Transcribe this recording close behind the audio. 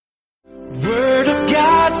Word of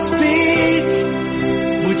God speak,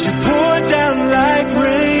 would you pour down like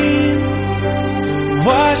rain,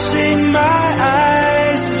 washing my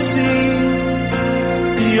eyes to see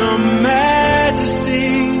your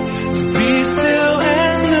majesty, to be still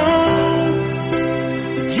and know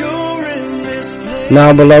that you're in this place.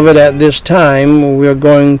 Now, beloved, at this time we're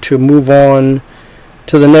going to move on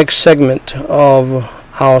to the next segment of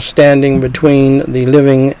our Standing Between the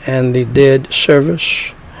Living and the Dead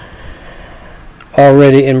service,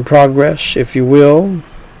 already in progress, if you will.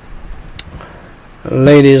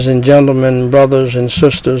 Ladies and gentlemen, brothers and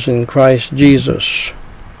sisters in Christ Jesus,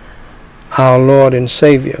 our Lord and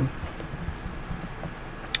Savior,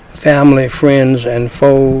 family, friends, and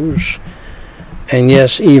foes, and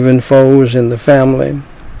yes, even foes in the family,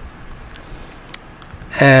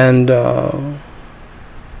 and to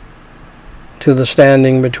the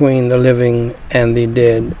Standing Between the Living and the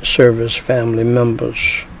Dead service family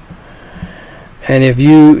members. And if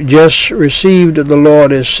you just received the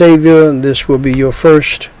Lord as Savior, this will be your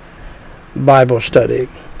first Bible study.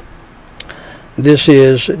 This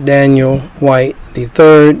is Daniel Whyte, the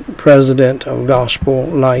third president of Gospel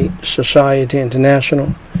Light Society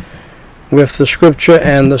International, with the Scripture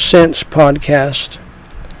and the Sense podcast,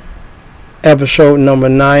 episode number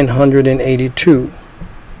 982,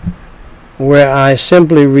 where I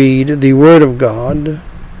simply read the Word of God,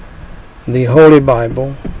 the Holy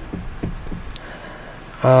Bible,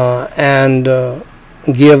 and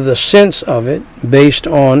give the sense of it based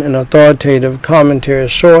on an authoritative commentary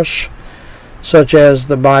source, such as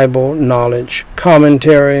the Bible Knowledge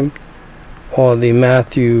Commentary, or the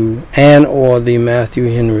Matthew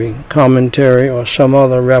Henry Commentary, or some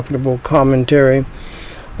other reputable commentary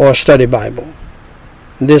or study Bible.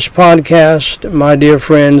 This podcast, my dear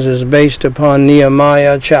friends, is based upon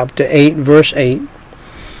Nehemiah chapter 8, verse 8,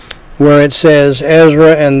 where it says,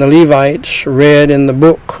 Ezra and the Levites read in the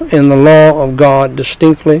book in the law of God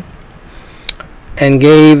distinctly, and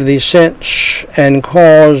gave the sense and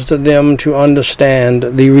caused them to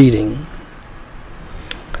understand the reading.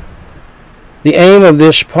 The aim of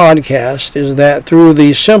this podcast is that through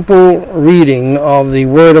the simple reading of the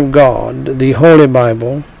Word of God, the Holy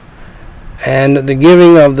Bible, and the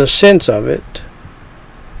giving of the sense of it,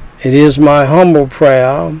 it is my humble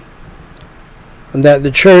prayer that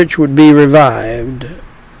the church would be revived,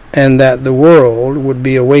 and that the world would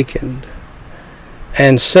be awakened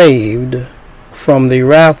and saved from the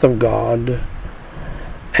wrath of God,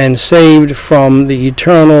 and saved from the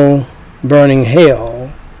eternal burning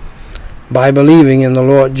hell by believing in the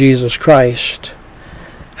Lord Jesus Christ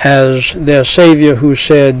as their Savior, who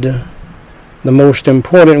said the most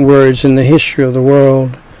important words in the history of the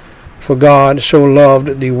world: For God so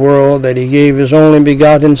loved the world that he gave his only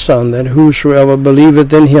begotten Son, that whosoever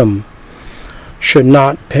believeth in him should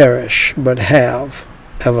not perish, but have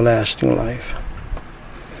everlasting life.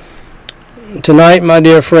 Tonight, my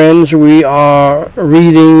dear friends, we are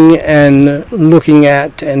reading and looking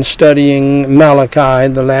at and studying Malachi,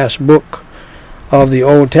 the last book of the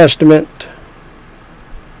Old Testament,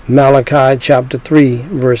 Malachi chapter 3,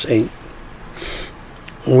 verse 8.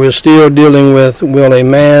 We're still dealing with, will a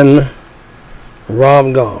man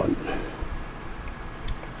rob God?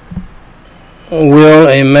 Will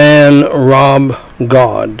a man rob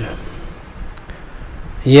God?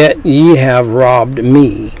 Yet ye have robbed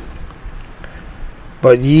me.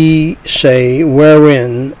 But ye say,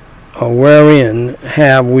 wherein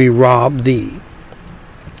have we robbed thee?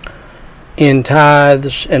 In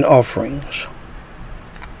tithes and offerings.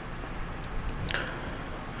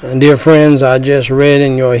 And dear friends, I just read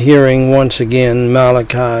in your hearing once again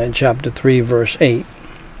Malachi chapter 3, verse 8.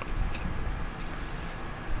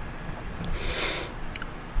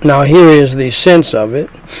 Now here is the sense of it.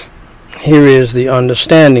 Here is the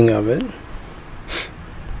understanding of it.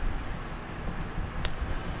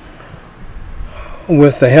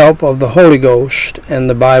 With the help of the Holy Ghost and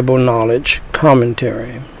the Bible Knowledge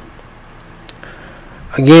Commentary.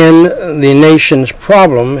 Again, the nation's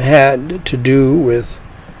problem had to do with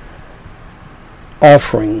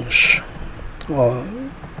offerings, or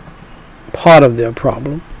part of their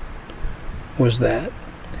problem was that.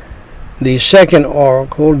 The second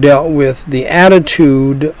oracle dealt with the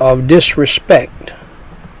attitude of disrespect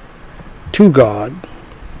to God,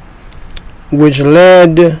 which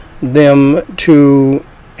led them to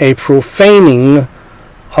a profaning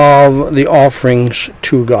of the offerings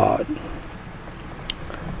to God.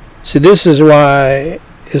 See, this is why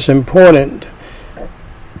it's important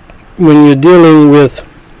when you're dealing with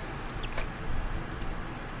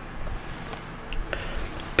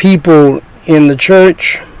people in the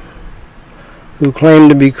church who claim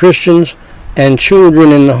to be Christians, and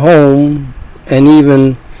children in the home, and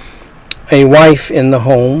even a wife in the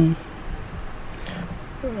home,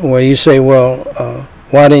 where you say, well,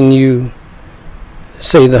 why didn't you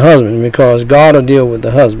say the husband? Because God will deal with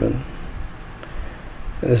the husband.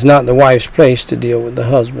 It's not the wife's place to deal with the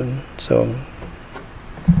husband. So,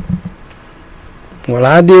 well,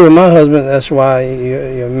 I deal with my husband. That's why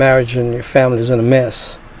your marriage and your family is in a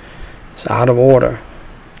mess. It's out of order.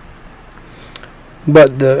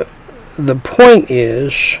 But the point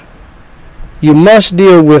is, you must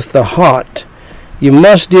deal with the heart. You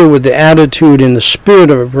must deal with the attitude and the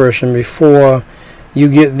spirit of a person before you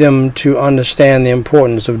get them to understand the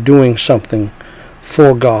importance of doing something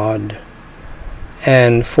for God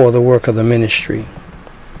and for the work of the ministry.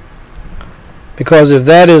 Because if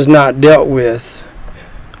that is not dealt with,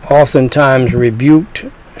 oftentimes rebuked,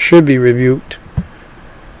 should be rebuked,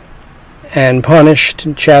 and punished,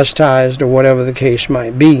 chastised, or whatever the case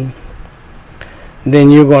might be,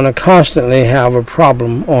 then you're going to constantly have a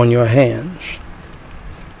problem on your hands.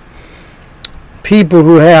 People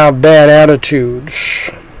who have bad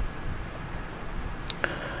attitudes,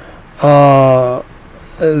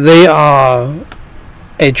 they are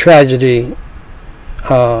a tragedy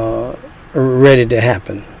ready to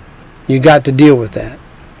happen. You got to deal with that.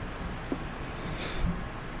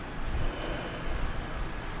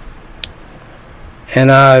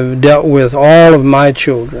 And I've dealt with all of my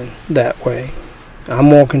children that way. I'm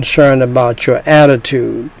more concerned about your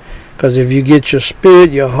attitude. Because if you get your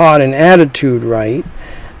spirit, your heart, and attitude right,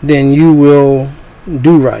 then you will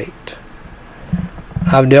do right.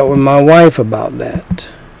 I've dealt with my wife about that.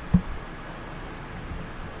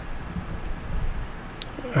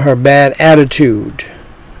 Her bad attitude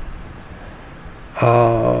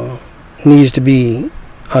needs to be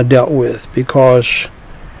dealt with, because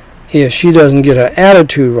if she doesn't get her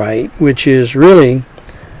attitude right, which is really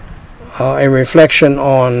a reflection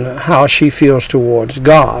on how she feels towards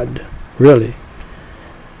God, really.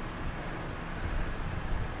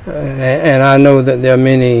 And I know that there are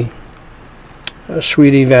many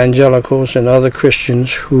sweet evangelicals and other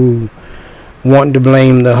Christians who want to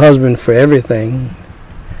blame the husband for everything.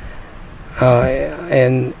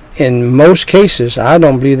 And in most cases, I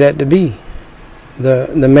don't believe that to be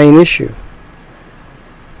the main issue.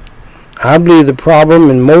 I believe the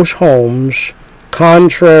problem in most homes,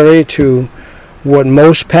 contrary to what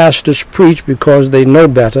most pastors preach because they know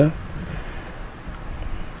better,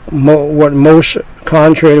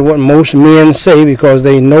 contrary to what most men say because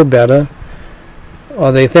they know better,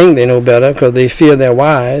 or they think they know better because they fear their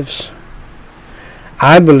wives.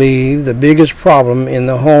 I believe the biggest problem in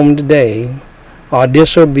the home today are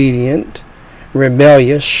disobedient,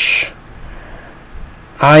 rebellious,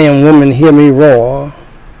 I am woman, hear me roar,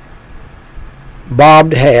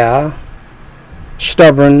 bobbed hair,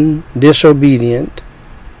 stubborn, disobedient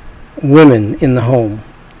women in the home.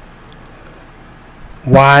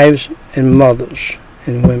 Wives and mothers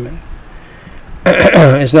and women.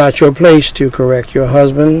 It's not your place to correct your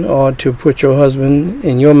husband or to put your husband,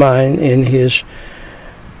 in your mind, in his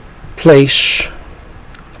place.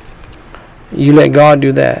 You let God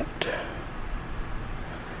do that.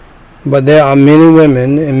 But there are many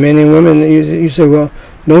women, and many women, you say, well,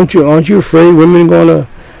 aren't you afraid women are going to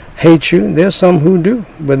hate you? There's some who do,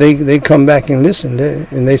 but they come back and listen,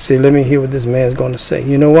 and they say, let me hear what this man's going to say.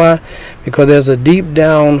 You know why? Because there's a deep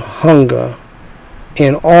down hunger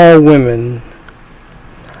in all women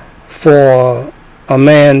for a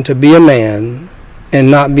man to be a man and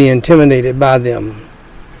not be intimidated by them.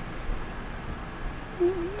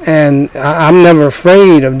 And I'm never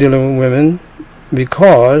afraid of dealing with women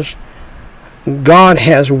because God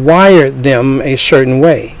has wired them a certain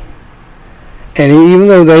way. And even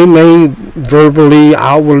though they may verbally,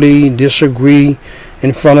 outwardly disagree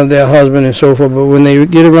in front of their husband and so forth, but when they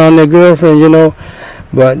get around their girlfriend,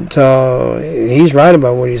 but he's right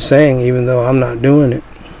about what he's saying, even though I'm not doing it.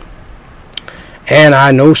 And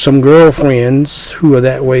I know some girlfriends who are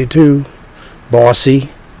that way too. Bossy,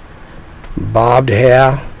 bobbed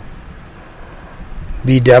hair,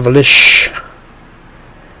 be devilish,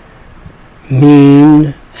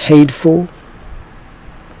 mean, hateful.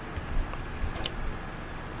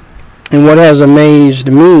 And what has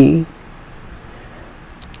amazed me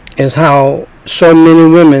is how so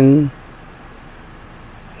many women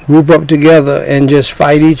group up together and just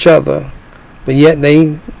fight each other, but yet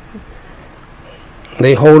they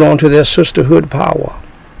hold on to their sisterhood power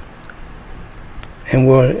and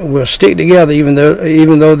will stick together even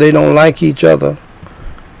though they don't like each other,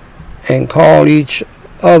 and call each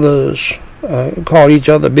other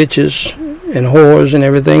bitches and whores and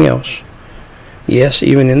everything else. Yes,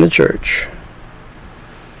 even in the church.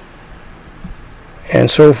 and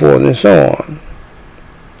so forth and so on.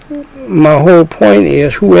 My whole point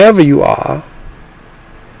is, whoever you are,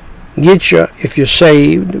 if you're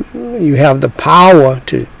saved, you have the power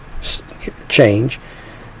to change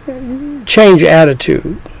your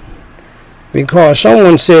attitude. Because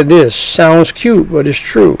someone said this, sounds cute, but it's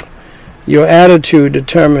true. Your attitude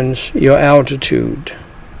determines your altitude.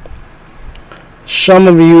 Some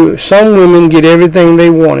women get everything they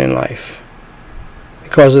want in life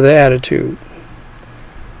because of their attitude.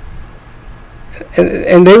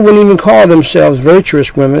 And they wouldn't even call themselves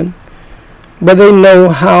virtuous women, but they know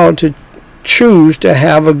how to choose to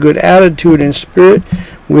have a good attitude and spirit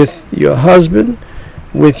with your husband,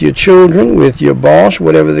 with your children, with your boss,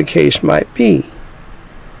 whatever the case might be.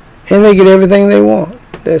 And they get everything they want.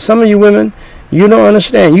 Some of you women, you don't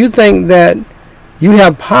understand. You think that you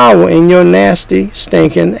have power in your nasty,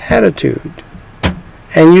 stinking attitude.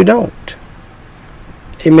 And you don't.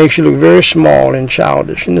 It makes you look very small and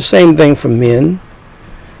childish. And the same thing for men.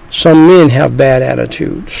 Some men have bad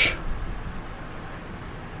attitudes.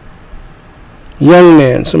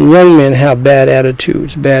 Some young men have bad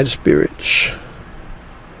attitudes, bad spirits.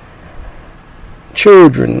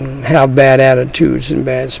 Children have bad attitudes and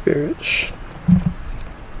bad spirits.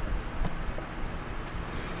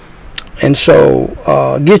 And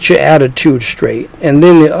so get your attitude straight. And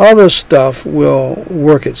then the other stuff will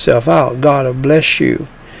work itself out. God will bless you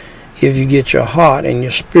if you get your heart and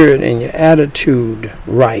your spirit and your attitude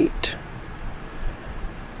right.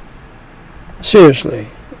 Seriously.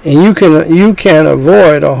 And you can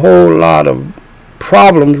avoid a whole lot of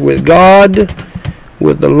problems with God,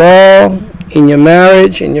 with the law, in your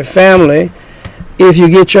marriage, in your family, if you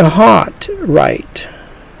get your heart right.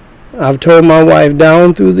 I've told my wife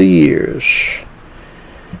down through the years,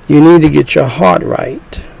 you need to get your heart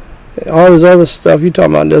right. All this other stuff you're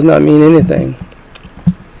talking about does not mean anything.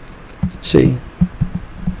 See?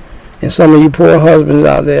 And some of you poor husbands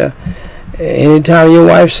out there, anytime your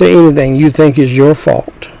wife say anything, you think it's your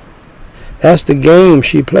fault. That's the game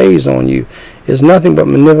she plays on you. It's nothing but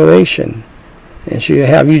manipulation. And she'll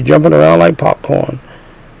have you jumping around like popcorn.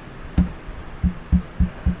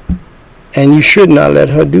 And you should not let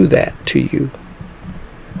her do that to you.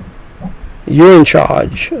 You're in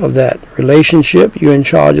charge of that relationship. You're in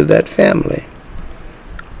charge of that family.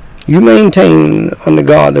 You maintain under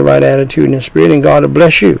God the right attitude and spirit, and God will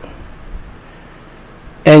bless you.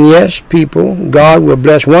 And yes, people, God will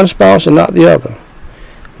bless one spouse and not the other.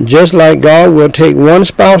 Just like God will take one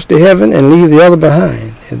spouse to heaven and leave the other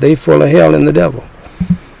behind, if they full of hell and the devil.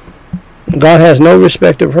 God has no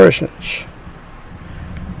respect of persons.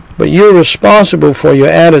 But you're responsible for your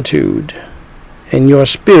attitude and your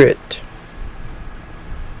spirit.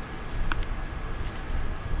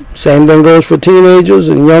 Same thing goes for teenagers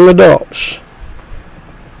and young adults.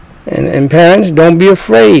 And parents, don't be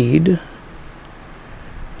afraid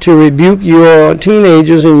to rebuke your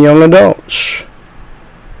teenagers and young adults.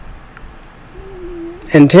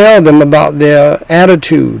 And tell them about their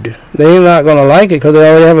attitude. They're not going to like it because they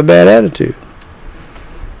already have a bad attitude.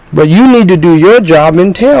 But you need to do your job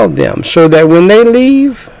and tell them so that when they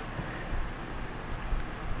leave,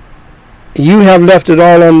 you have left it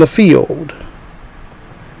all on the field.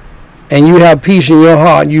 And you have peace in your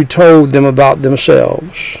heart. You told them about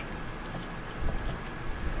themselves.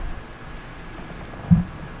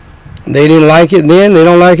 They didn't like it then, they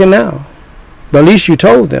don't like it now. But at least you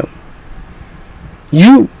told them.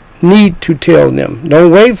 You need to tell them.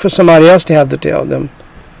 Don't wait for somebody else to have to tell them.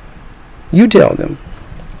 You tell them.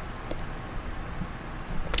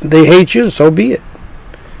 They hate you, so be it.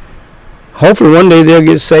 Hopefully one day they'll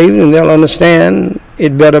get saved and they'll understand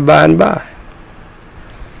it better by and by.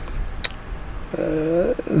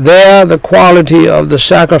 There, the quality of the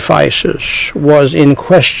sacrifices was in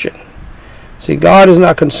question. See, God is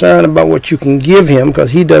not concerned about what you can give him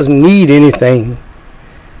because he doesn't need anything.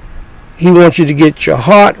 He wants you to get your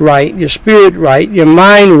heart right, your spirit right, your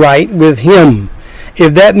mind right with him.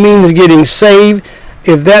 If that means getting saved,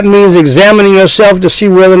 if that means examining yourself to see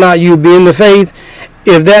whether or not you be in the faith,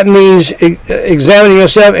 if that means examining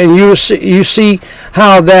yourself and you see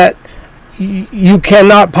how that you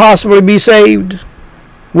cannot possibly be saved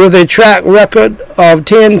with a track record of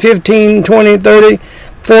 10, 15, 20, 30,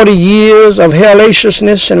 40 years of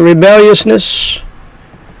hellaciousness and rebelliousness,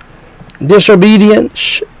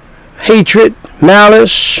 disobedience, hatred,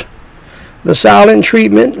 malice, the silent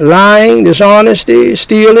treatment, lying, dishonesty,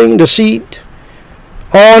 stealing, deceit,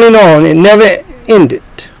 on and on. It never ended.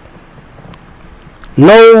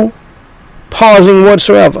 No pausing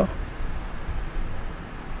whatsoever.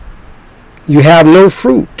 You have no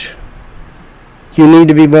fruit. You need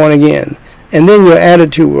to be born again. And then your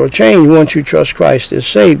attitude will change once you trust Christ as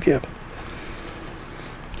Savior.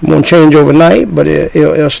 It won't change overnight, but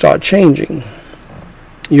it'll start changing.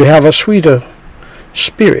 You have a sweeter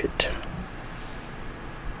spirit.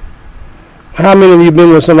 How many of you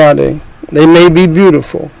been with somebody? They may be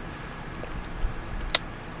beautiful.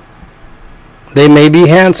 They may be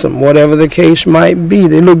handsome, whatever the case might be.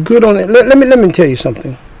 They look good on it. Let me tell you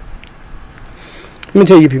something. Let me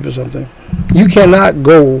tell you people something. You cannot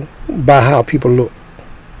go by how people look.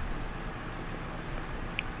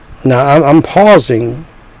 Now, I'm pausing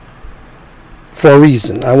for a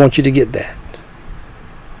reason. I want you to get that.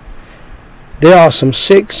 There are some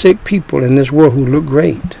sick people in this world who look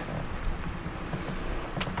great.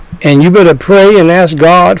 And you better pray and ask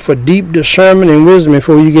God for deep discernment and wisdom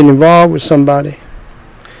before you get involved with somebody.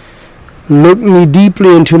 Look me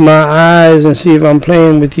deeply into my eyes and see if I'm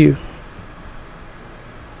playing with you.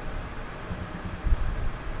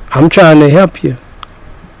 I'm trying to help you.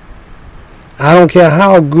 I don't care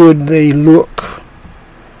how good they look.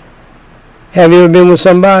 Have you ever been with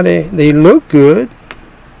somebody? They look good,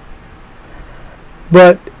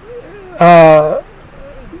 but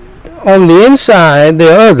on the inside,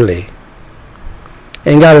 they're ugly.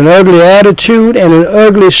 And got an ugly attitude and an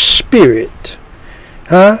ugly spirit.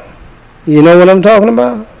 Huh? You know what I'm talking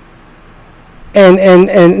about?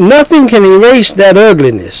 And nothing can erase that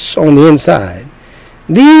ugliness on the inside.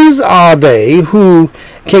 These are they who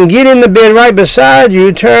can get in the bed right beside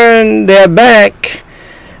you, turn their back,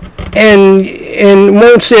 and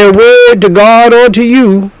won't say a word to God or to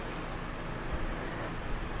you.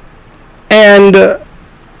 And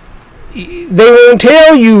they won't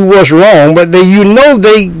tell you what's wrong, but you know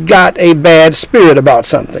they got a bad spirit about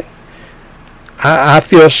something. I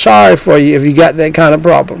feel sorry for you if you got that kind of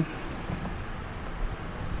problem.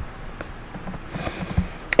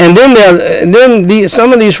 And then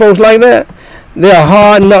some of these folks like that, they're a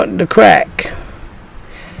hard nut to crack.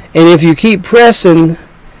 And if you keep pressing,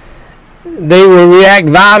 they will react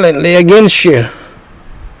violently against you.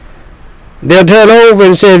 They'll turn over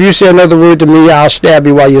and say, if you say another word to me, I'll stab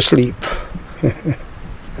you while you sleep.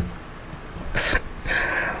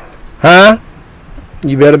 Huh?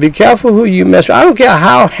 You better be careful who you mess with. I don't care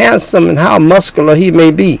how handsome and how muscular he may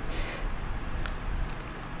be.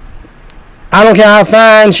 I don't care how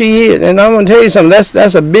fine she is. And I'm going to tell you something.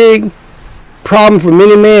 That's a big problem for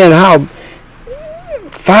many men, how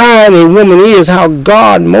fine a woman is, how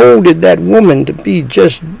God molded that woman to be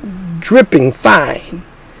just dripping fine.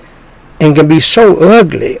 And can be so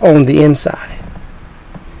ugly on the inside.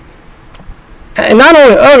 And not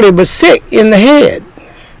only ugly, but sick in the head.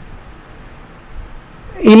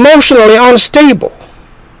 Emotionally unstable.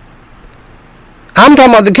 I'm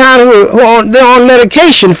talking about the kind who they're on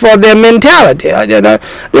medication for their mentality.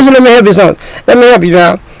 Listen, let me help you something. Let me help you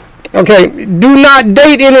now. Okay, do not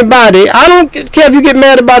date anybody. I don't care if you get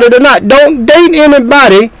mad about it or not. Don't date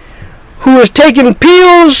anybody who is taking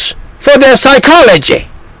pills for their psychology.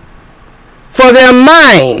 For their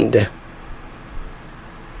mind.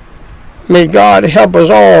 May God help us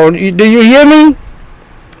all. Do you hear me?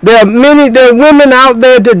 There are women out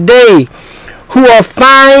there today who are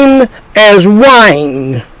fine as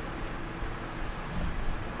wine.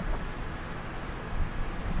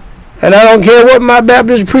 And I don't care what my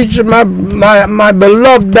Baptist preachers, my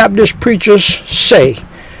beloved Baptist preachers say.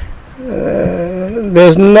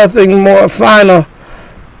 There's nothing more finer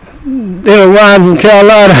than a wine from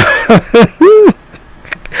Carolina.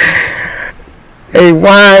 A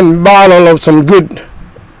wine bottle of some good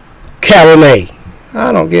Cabernet.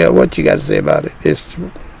 I don't care what you got to say about it. It's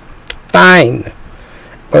fine.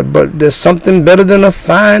 But there's something better than a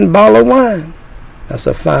fine bottle of wine. That's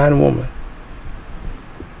a fine woman.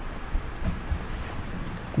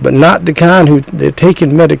 But not the kind who they're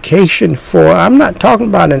taking medication for. I'm not talking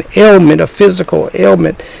about an ailment, a physical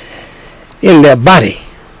ailment in their body.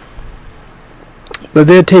 But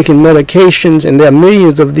they're taking medications, and there are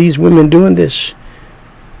millions of these women doing this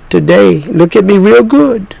today. Look at me real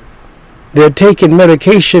good. They're taking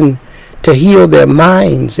medication to heal their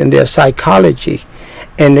minds and their psychology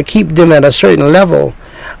and to keep them at a certain level,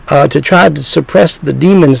 to try to suppress the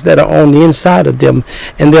demons that are on the inside of them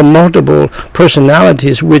and their multiple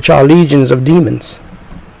personalities, which are legions of demons.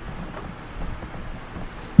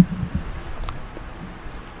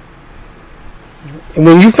 And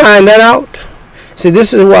when you find that out, see,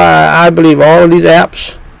 this is why I believe all of these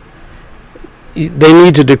apps, they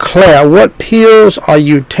need to declare what pills are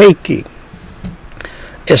you taking,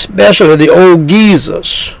 especially the old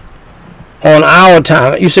geezers on our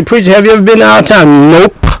time. You say, preacher, have you ever been to our time?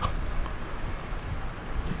 Nope.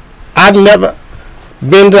 I've never.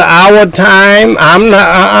 been to our time. I'm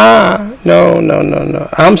not, no.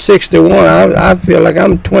 I'm 61. I feel like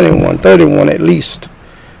I'm 21, 31 at least.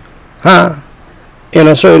 In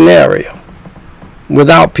a certain area.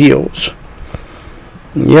 Without pills.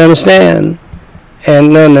 You understand?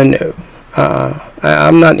 And no.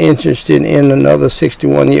 I'm not interested in another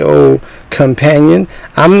 61-year-old companion.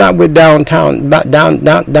 I'm not with Downton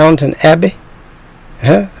Abbey.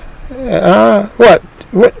 What?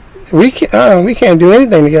 We can't do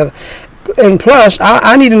anything together. And plus,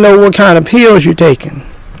 I need to know what kind of pills you're taking.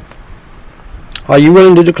 Are you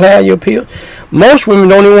willing to declare your pills? Most women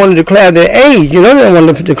don't even want to declare their age. You know, they don't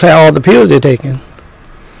want to declare all the pills they're taking.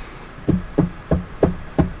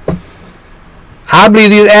 I believe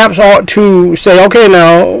these apps ought to say, okay,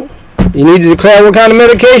 now, you need to declare what kind of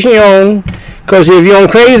medication you're on. Because if you're on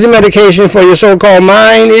crazy medication for your so-called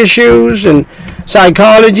mind issues and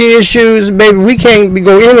psychology issues, baby, we can't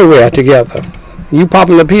go anywhere together. You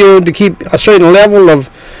popping a pill to keep a certain level of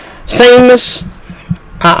saneness?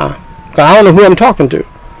 Because I don't know who I'm talking to.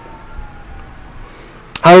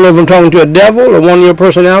 I don't know if I'm talking to a devil or one of your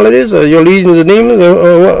personalities or your legions of demons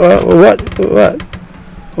or what?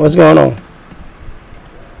 What's going on?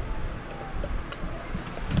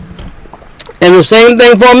 And the same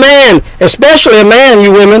thing for a man, especially a man,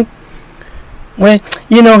 you women. Well,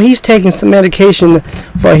 you know, he's taking some medication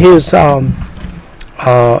for his schizophrenia.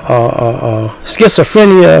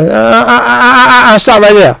 Stop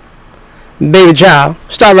right there. Baby child,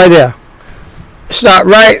 stop right there. Stop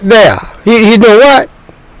right there. He doing what?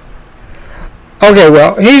 Okay,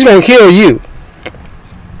 well, he's going to kill you.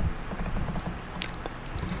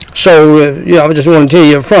 So, I just want to tell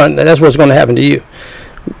you up front that that's what's going to happen to you.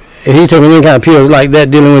 If he's taking any kind of pills like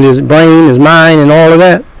that, dealing with his brain, his mind, and all of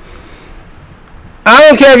that. I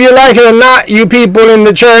don't care if you like it or not, you people in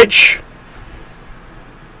the church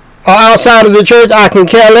or outside of the church, I can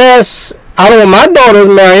care less. I don't want my daughter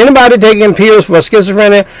to marry anybody taking pills for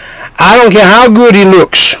schizophrenia. I don't care how good he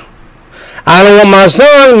looks. I don't want my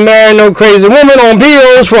son to marry no crazy woman on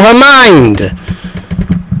pills for her mind.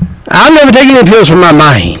 I've never taken any pills for my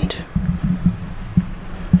mind.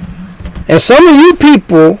 And some of you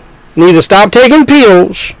people need to stop taking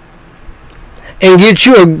pills and get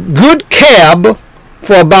you a good cab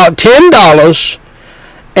for about $10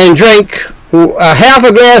 and drink a half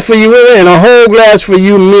a glass for you women and a whole glass for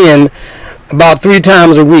you men about 3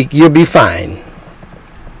 times a week. You'll be fine.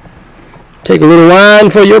 Take a little wine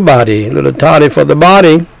for your body, a little toddy for the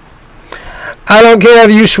body. I don't care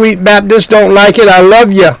if you sweet Baptists don't like it. I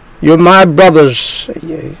love you. You're my brothers.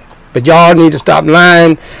 But y'all need to stop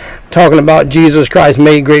lying, talking about Jesus Christ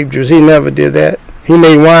made grape juice. He never did that. He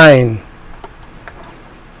made wine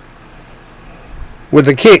with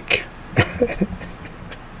a kick.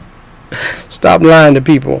 Stop lying to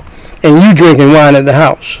people. And you drinking wine at the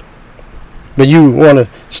house. But you want to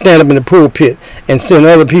stand up in the pulpit and send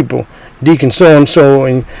other people, Deacon so-and-so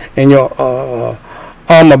and your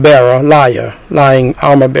armor bearer, lying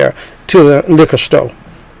armor bearer, to the liquor store.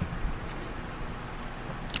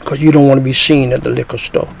 Because you don't want to be seen at the liquor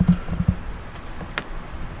store.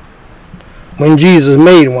 When Jesus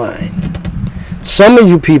made wine. Some of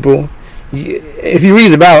you people, if you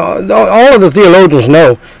read the Bible, all of the theologians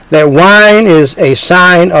know that wine is a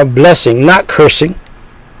sign of blessing, not cursing.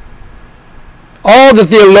 All of the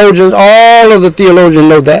theologians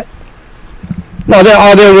know that. Now,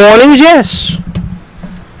 are there warnings? Yes.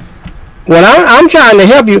 When I'm trying to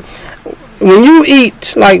help you, when you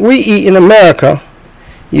eat like we eat in America,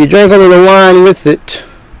 you drink a little wine with it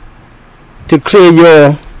to clear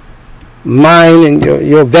your mind and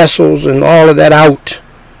your vessels and all of that out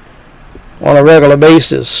on a regular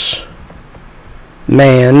basis.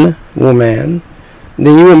 Man, woman.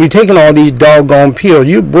 Then you won't be taking all these doggone pills.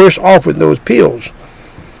 You burst off with those pills.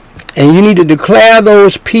 And you need to declare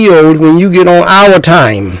those pills when you get on our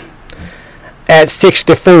time at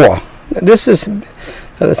 64. This is...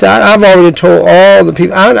 I've already told all the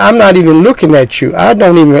people, I'm not even looking at you. I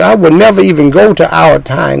would never even go to our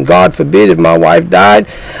time. God forbid, if my wife died,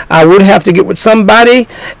 I would have to get with somebody,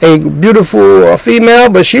 a beautiful female,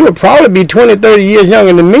 but she would probably be 20, 30 years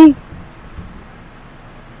younger than me.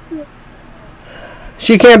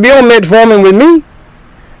 She can't be on metformin with me,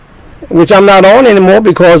 which I'm not on anymore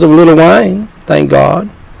because of a little wine, thank God.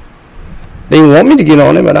 They want me to get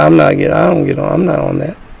on it, but I'm not on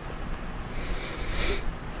that.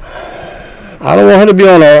 I don't want her to be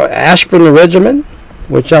on an aspirin regimen,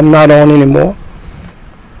 which I'm not on anymore.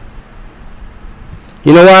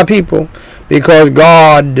 You know why, people? Because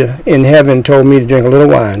God in heaven told me to drink a little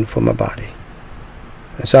wine for my body.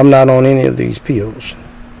 And so I'm not on any of these pills.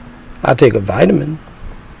 I take a vitamin.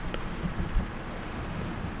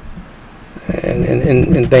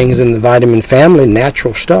 and things in the vitamin family,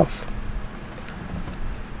 natural stuff.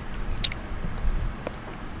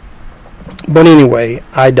 But anyway,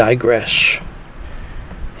 I digress.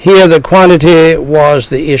 Here the quantity was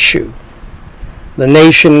the issue. The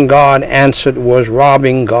nation God answered was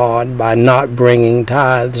robbing God by not bringing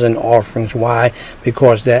tithes and offerings. Why?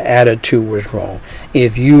 Because their attitude was wrong.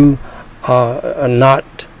 If you are not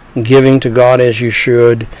giving to God as you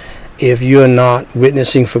should, if you're not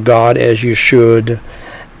witnessing for God as you should,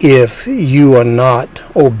 if you are not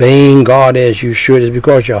obeying God as you should, it's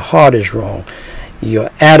because your heart is wrong.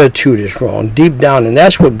 Your attitude is wrong deep down, and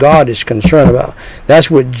that's what God is concerned about.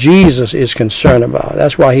 That's what Jesus is concerned about.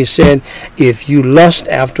 That's why he said, if you lust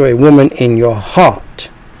after a woman in your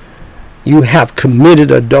heart, you have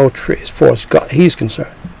committed adultery as far as God, he's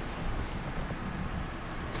concerned.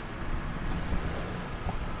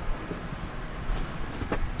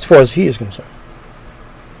 As far as he is concerned.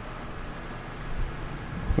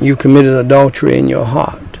 You committed adultery in your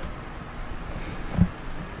heart.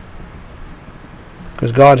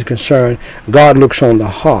 Because God is concerned, God looks on the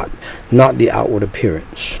heart, not the outward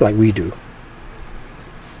appearance, like we do.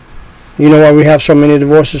 You know why we have so many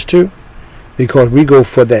divorces too? Because we go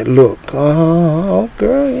for that look. Oh,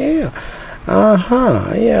 girl, yeah.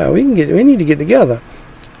 Yeah, we need to get together.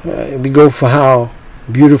 We go for how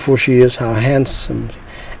beautiful she is, how handsome,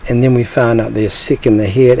 and then we find out they're sick in the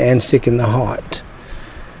head and sick in the heart.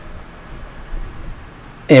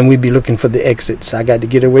 And we be looking for the exits. I got to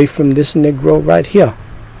get away from this Negro right here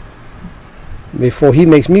before he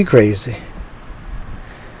makes me crazy.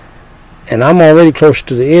 And I'm already close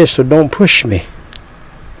to the edge, so don't push me.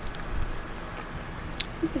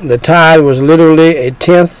 The tithe was literally a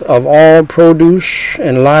tenth of all produce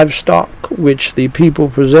and livestock which the people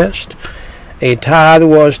possessed. A tithe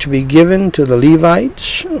was to be given to the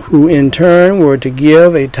Levites, who in turn were to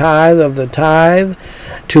give a tithe of the tithe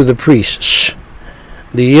to the priests.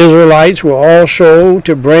 The Israelites were also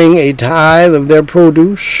to bring a tithe of their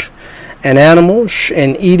produce and animals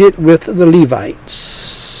and eat it with the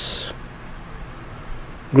Levites.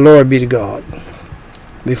 Glory be to God.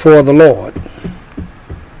 Before the Lord.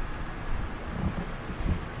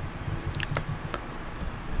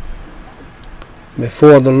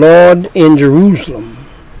 Before the Lord in Jerusalem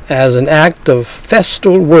as an act of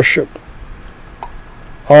festal worship.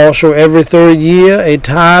 Also, every third year, a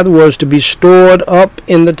tithe was to be stored up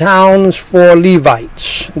in the towns for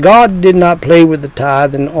Levites. God did not play with the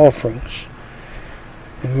tithe and offerings.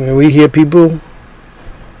 And when we hear people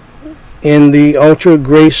in the ultra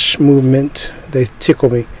grace movement, they tickle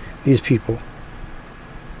me, these people.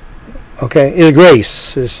 Okay, it's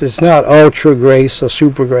grace. It's not ultra grace or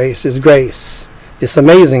super grace. It's grace. It's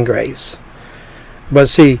amazing grace. But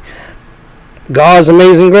see, God's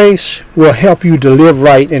amazing grace will help you to live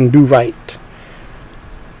right and do right.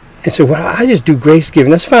 And so, well, I just do grace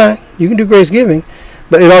giving. That's fine. You can do grace giving,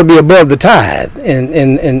 but it ought to be above the tithe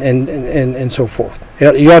and so forth.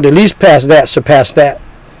 You ought to at least surpass that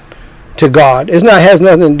to God. It has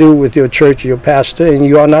nothing to do with your church or your pastor, and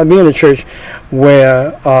you ought not be in a church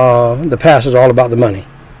where the pastor is all about the money.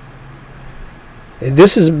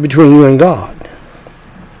 This is between you and God.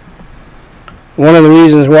 One of the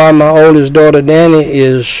reasons why my oldest daughter, Danny,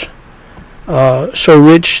 is so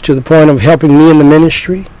rich to the point of helping me in the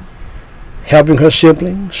ministry, helping her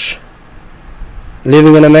siblings,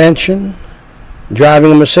 living in a mansion,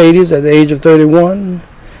 driving a Mercedes at the age of 31,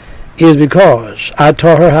 is because I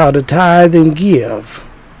taught her how to tithe and give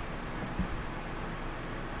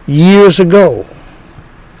years ago.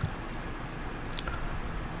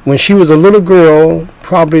 When she was a little girl,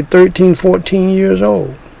 probably 13, 14 years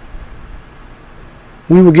old.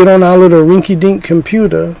 We would get on our little rinky-dink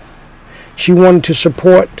computer. She wanted to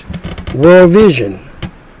support World Vision.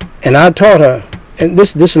 And I taught her, and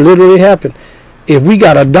this literally happened, if we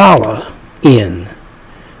got $1 in,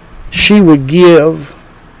 she would give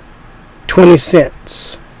 20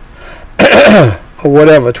 cents or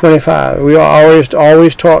whatever, 25. We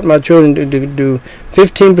always taught my children to do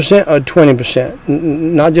 15% or 20%,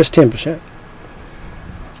 not just 10%.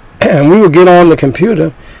 And we would get on the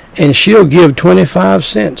computer, and she'll give 25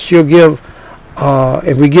 cents. She'll give,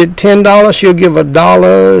 if we get $10, she'll give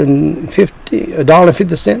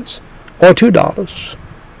 $1.50 or $2.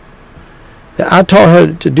 I taught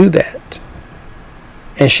her to do that,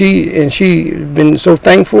 and she been so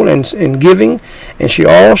thankful and giving, and she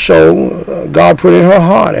also God put in her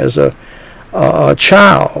heart as a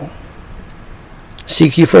child.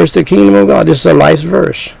 Seek ye first the kingdom of God. This is a life's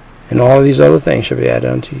verse, and all of these other things shall be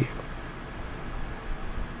added unto you.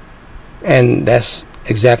 And that's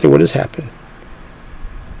exactly what has happened.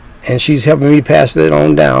 And she's helping me pass that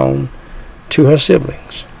on down to her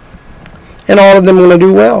siblings. And all of them want to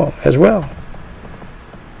do well as well.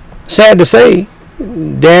 Sad to say,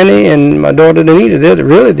 Danny and my daughter Danita, they're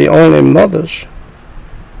really the only mothers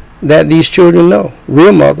that these children know.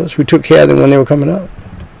 Real mothers who took care of them when they were coming up.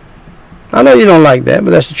 I know you don't like that,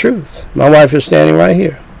 but that's the truth. My wife is standing right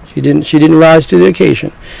here. She didn't rise to the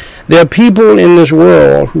occasion. There are people in this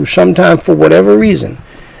world who sometimes, for whatever reason,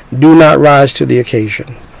 do not rise to the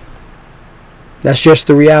occasion. That's just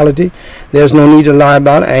the reality. There's no need to lie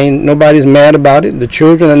about it. Nobody's mad about it. The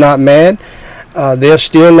children are not mad. They're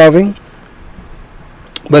still loving.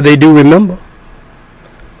 But they do remember.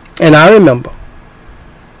 And I remember.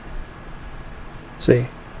 See?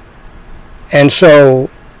 And so,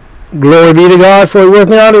 glory be to God for it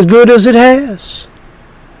working out as good as it has.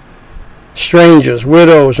 Strangers,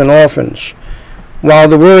 widows, and orphans. While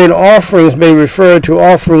the word offerings may refer to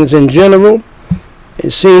offerings in general,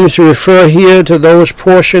 it seems to refer here to those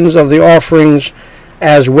portions of the offerings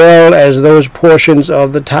as well as those portions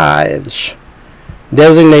of the tithes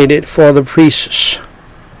designated for the priests.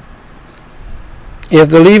 If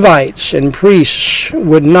the Levites and priests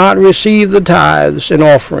would not receive the tithes and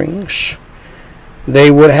offerings, they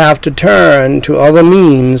would have to turn to other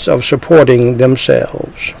means of supporting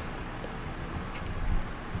themselves.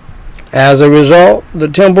 As a result, the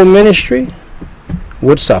temple ministry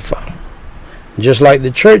would suffer, just like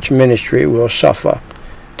the church ministry will suffer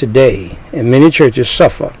today. And many churches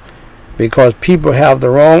suffer because people have the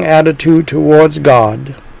wrong attitude towards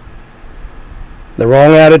God, the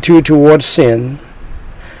wrong attitude towards sin,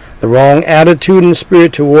 the wrong attitude and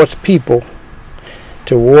spirit towards people,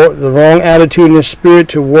 the wrong attitude and spirit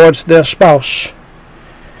towards their spouse.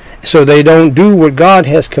 So they don't do what God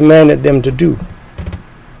has commanded them to do.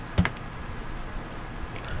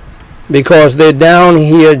 Because they're down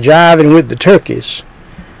here jiving with the turkeys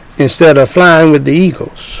instead of flying with the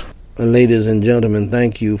eagles. Ladies and gentlemen,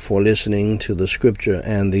 thank you for listening to the Scripture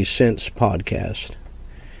and the Sense podcast.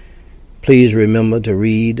 Please remember to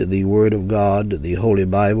read the Word of God, the Holy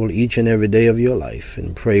Bible, each and every day of your life,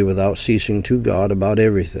 and pray without ceasing to God about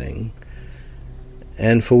everything,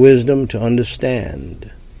 and for wisdom to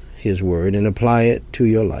understand His Word and apply it to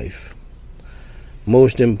your life.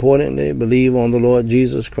 Most importantly, believe on the Lord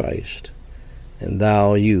Jesus Christ, and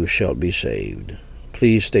you shalt be saved.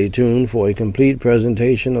 Please stay tuned for a complete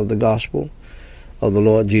presentation of the gospel of the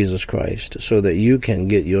Lord Jesus Christ, so that you can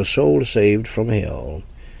get your soul saved from hell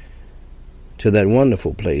to that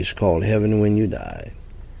wonderful place called heaven when you die.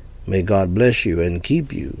 May God bless you and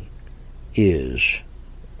keep you, is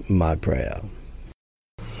my prayer.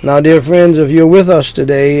 Now, dear friends, if you're with us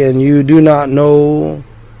today and you do not know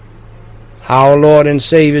our Lord and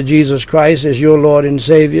Savior Jesus Christ as your Lord and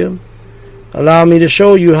Savior, allow me to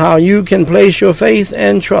show you how you can place your faith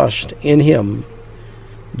and trust in Him,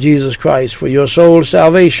 Jesus Christ, for your soul's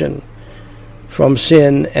salvation from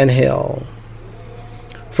sin and hell.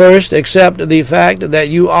 First, accept the fact that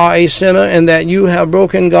you are a sinner and that you have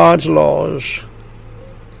broken God's laws.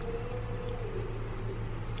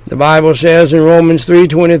 The Bible says in Romans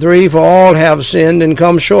 3:23, "For all have sinned and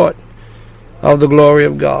come short of the glory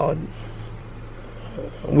of God."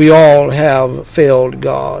 We all have failed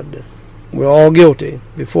God. We're all guilty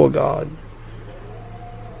before God.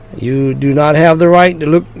 You do not have the right to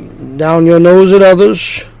look down your nose at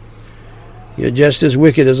others. You're just as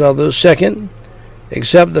wicked as others. Second,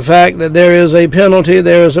 accept the fact that there is a penalty,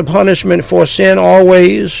 there is a punishment for sin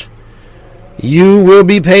always. You will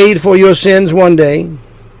be paid for your sins one day.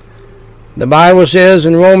 The Bible says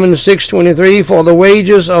in Romans 6:23, "For the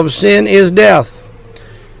wages of sin is death."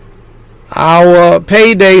 Our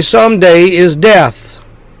payday someday is death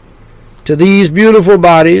to these beautiful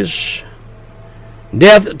bodies,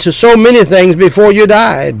 death to so many things before you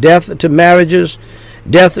die, death to marriages,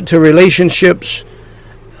 death to relationships,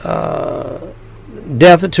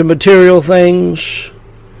 death to material things.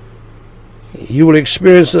 You will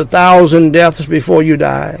experience 1,000 deaths before you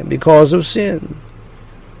die because of sin.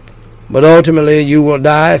 But ultimately you will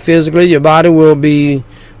die physically. Your body will be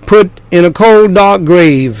put in a cold, dark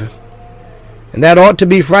grave. And that ought to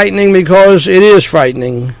be frightening, because it is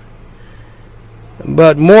frightening.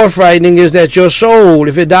 But more frightening is that your soul,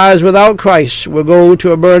 if it dies without Christ, will go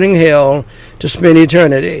to a burning hell to spend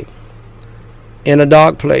eternity in a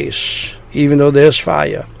dark place, even though there's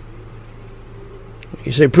fire.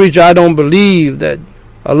 You say, "Preacher, I don't believe that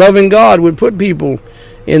a loving God would put people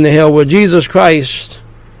in the hell." Well, Jesus Christ,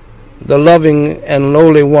 the loving and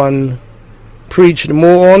lowly one, preached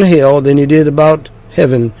more on hell than he did about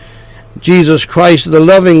heaven. Jesus Christ, the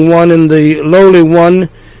loving one and the lowly one,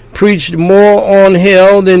 preached more on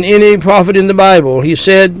hell than any prophet in the Bible. He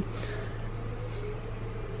said,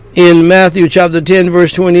 in Matthew chapter 10,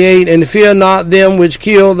 verse 28, and fear not them which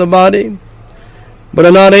kill the body, but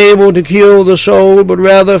are not able to kill the soul, but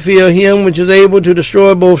rather fear him which is able to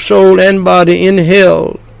destroy both soul and body in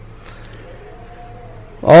hell.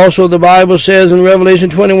 Also the Bible says in Revelation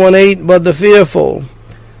 21:8, but the fearful,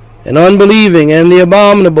 and unbelieving, and the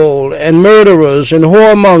abominable, and murderers, and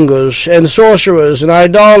whoremongers, and sorcerers, and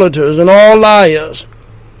idolaters, and all liars,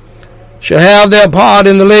 shall have their part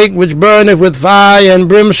in the lake which burneth with fire and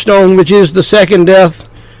brimstone, which is the second death.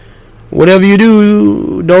 Whatever you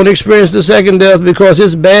do, don't experience the second death, because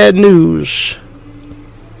it's bad news.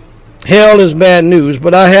 Hell is bad news,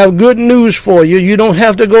 but I have good news for you. You don't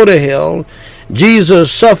have to go to hell.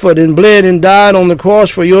 Jesus suffered and bled and died on the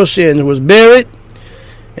cross for your sins, was buried,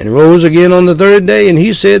 and rose again on the third day, and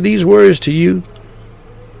he said these words to you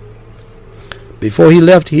before he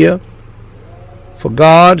left here. For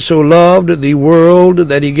God so loved the world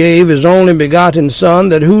that he gave his only begotten Son,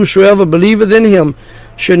 that whosoever believeth in him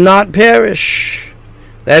should not perish,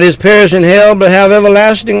 that is, perish in hell, but have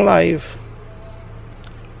everlasting life.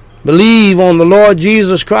 Believe on the Lord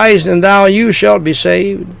Jesus Christ, and you shalt be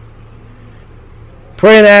saved.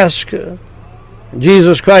 Pray and ask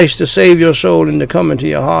Jesus Christ to save your soul and to come into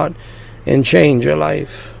your heart and change your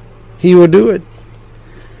life. He will do it.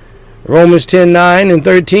 Romans 10:9 and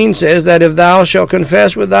 13 says that if thou shalt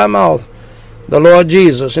confess with thy mouth the Lord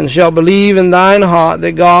Jesus, and shalt believe in thine heart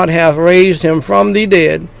that God hath raised him from the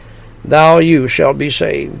dead, you shalt be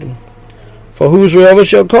saved. For whosoever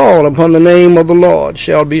shall call upon the name of the Lord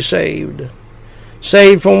shall be saved.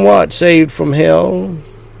 Saved from what? Saved from hell.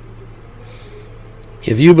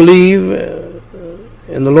 If you believe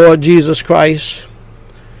in the Lord Jesus Christ,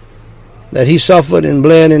 that he suffered and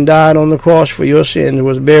bled and died on the cross for your sins,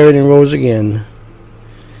 was buried and rose again,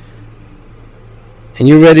 and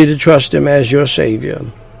you're ready to trust him as your Savior,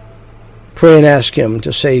 pray and ask him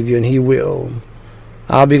to save you, and he will.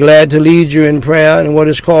 I'll be glad to lead you in prayer in what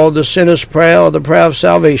is called the sinner's prayer, or the prayer of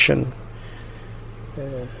salvation.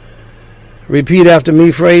 Repeat after me,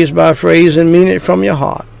 phrase by phrase, and mean it from your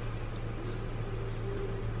heart.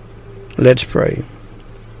 Let's pray.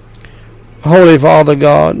 Holy Father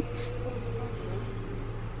God,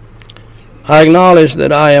 I acknowledge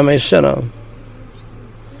that I am a sinner,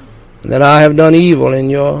 that I have done evil in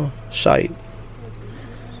your sight.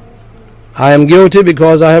 I am guilty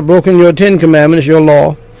because I have broken your 10 commandments, your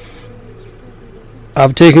law.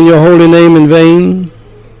 I've taken your holy name in vain.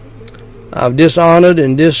 I've dishonored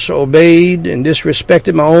and disobeyed and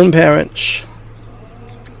disrespected my own parents.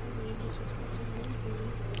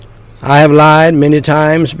 I have lied many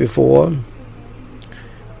times before.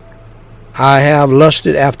 I have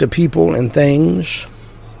lusted after people and things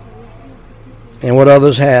and what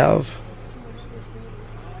others have.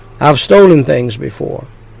 I've stolen things before.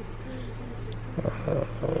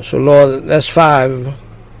 So Lord, that's 5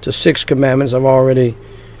 to 6 commandments I've already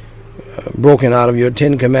broken out of your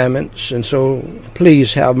 10 commandments. And so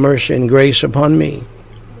please have mercy and grace upon me.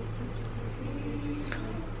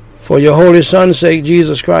 For your holy Son's sake,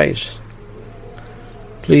 Jesus Christ,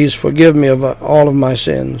 please forgive me of all of my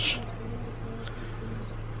sins.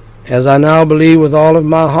 As I now believe with all of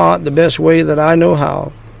my heart, the best way that I know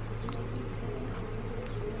how,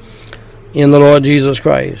 in the Lord Jesus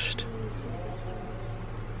Christ,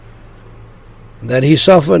 that he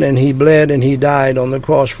suffered and he bled and he died on the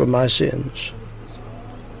cross for my sins,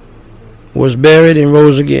 was buried and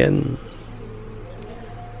rose again.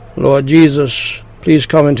 Lord Jesus, please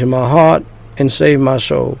come into my heart and save my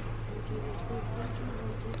soul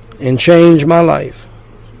and change my life.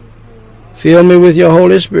 Fill me with your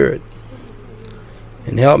Holy Spirit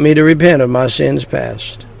and help me to repent of my sins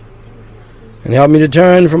past, and help me to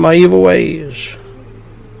turn from my evil ways.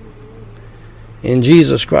 In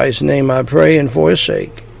Jesus Christ's name I pray, and for his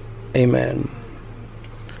sake, amen.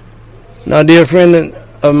 Now, dear friend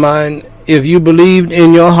of mine, if you believed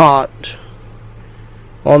in your heart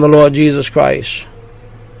on the Lord Jesus Christ,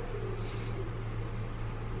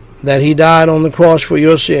 that he died on the cross for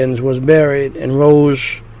your sins, was buried, and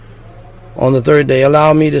rose on the third day,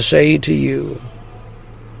 allow me to say to you,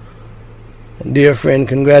 dear friend,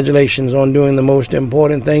 congratulations on doing the most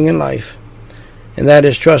important thing in life, and that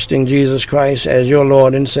is trusting Jesus Christ as your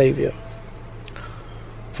Lord and Savior.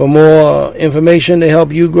 For more information to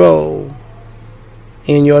help you grow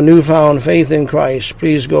in your newfound faith in Christ,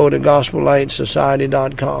 please go to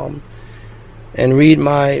GospelLightSociety.com and read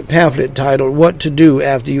my pamphlet titled, What to Do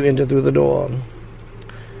After You Enter Through the Door.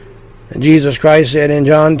 And Jesus Christ said in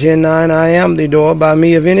John 10:9, I am the door. By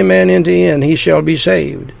me if any man enter in, he shall be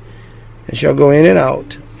saved, and shall go in and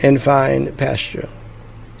out and find pasture.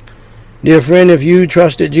 Dear friend, if you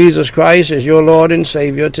trusted Jesus Christ as your Lord and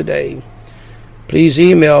Savior today, please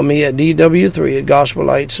email me at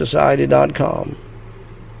dw3@gospellightsociety.com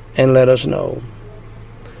and let us know.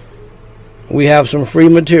 We have some free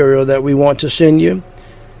material that we want to send you.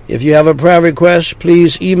 If you have a prayer request,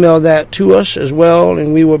 please email that to us as well,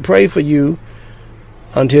 and we will pray for you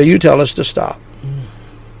until you tell us to stop.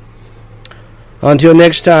 Until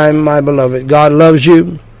next time, my beloved, God loves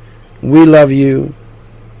you, we love you,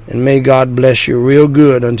 and may God bless you real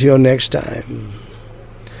good until next time.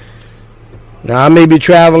 Now, I may be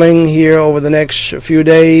traveling here over the next few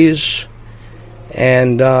days,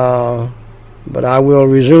 but I will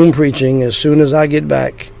resume preaching as soon as I get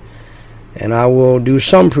back, and I will do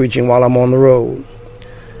some preaching while I'm on the road.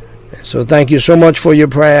 So thank you so much for your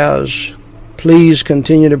prayers. Please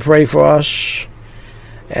continue to pray for us,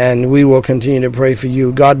 and we will continue to pray for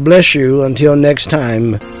you. God bless you until next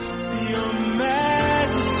time.